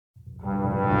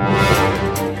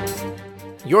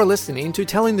You're listening to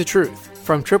Telling the Truth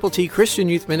from Triple T Christian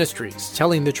Youth Ministries,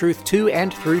 telling the truth to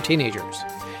and through teenagers.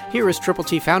 Here is Triple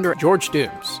T founder George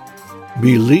Dooms.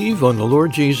 Believe on the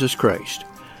Lord Jesus Christ.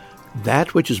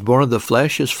 That which is born of the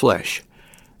flesh is flesh,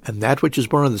 and that which is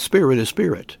born of the Spirit is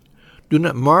spirit. Do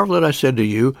not marvel that I said to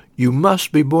you, you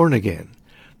must be born again.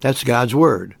 That's God's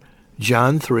Word.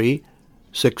 John 3,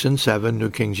 6 and 7, New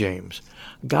King James.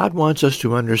 God wants us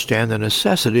to understand the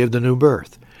necessity of the new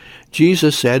birth.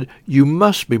 Jesus said, you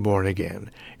must be born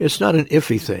again. It's not an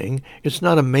iffy thing. It's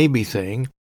not a maybe thing.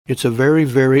 It's a very,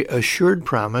 very assured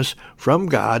promise from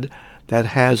God that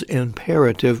has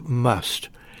imperative must.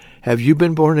 Have you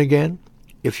been born again?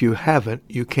 If you haven't,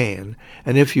 you can.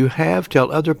 And if you have,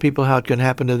 tell other people how it can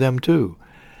happen to them too.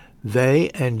 They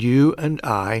and you and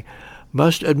I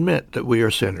must admit that we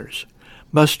are sinners,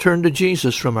 must turn to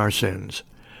Jesus from our sins,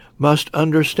 must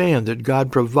understand that God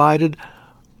provided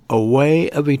a way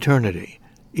of eternity,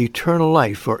 eternal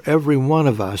life for every one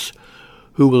of us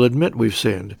who will admit we've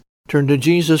sinned, turn to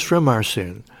Jesus from our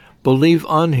sin, believe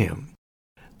on Him.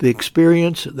 The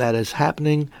experience that is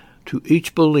happening to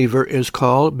each believer is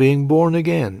called being born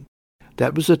again.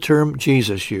 That was the term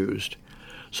Jesus used.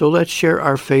 So let's share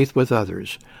our faith with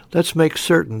others. Let's make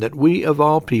certain that we of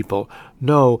all people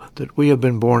know that we have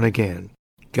been born again.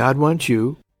 God wants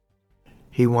you,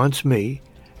 He wants me,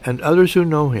 and others who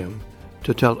know Him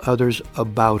to tell others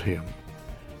about Him.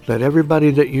 Let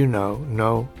everybody that you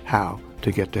know how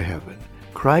to get to heaven.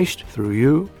 Christ, through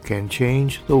you, can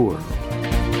change the world.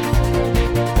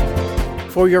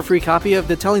 For your free copy of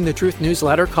the Telling the Truth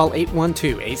newsletter, call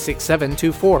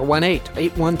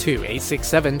 812-867-2418,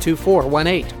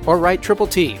 812-867-2418, or write Triple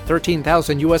T,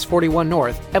 13,000 U.S. 41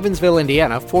 North, Evansville,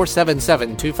 Indiana,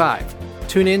 47725.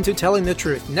 Tune in to Telling the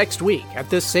Truth next week at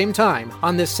this same time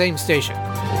on this same station.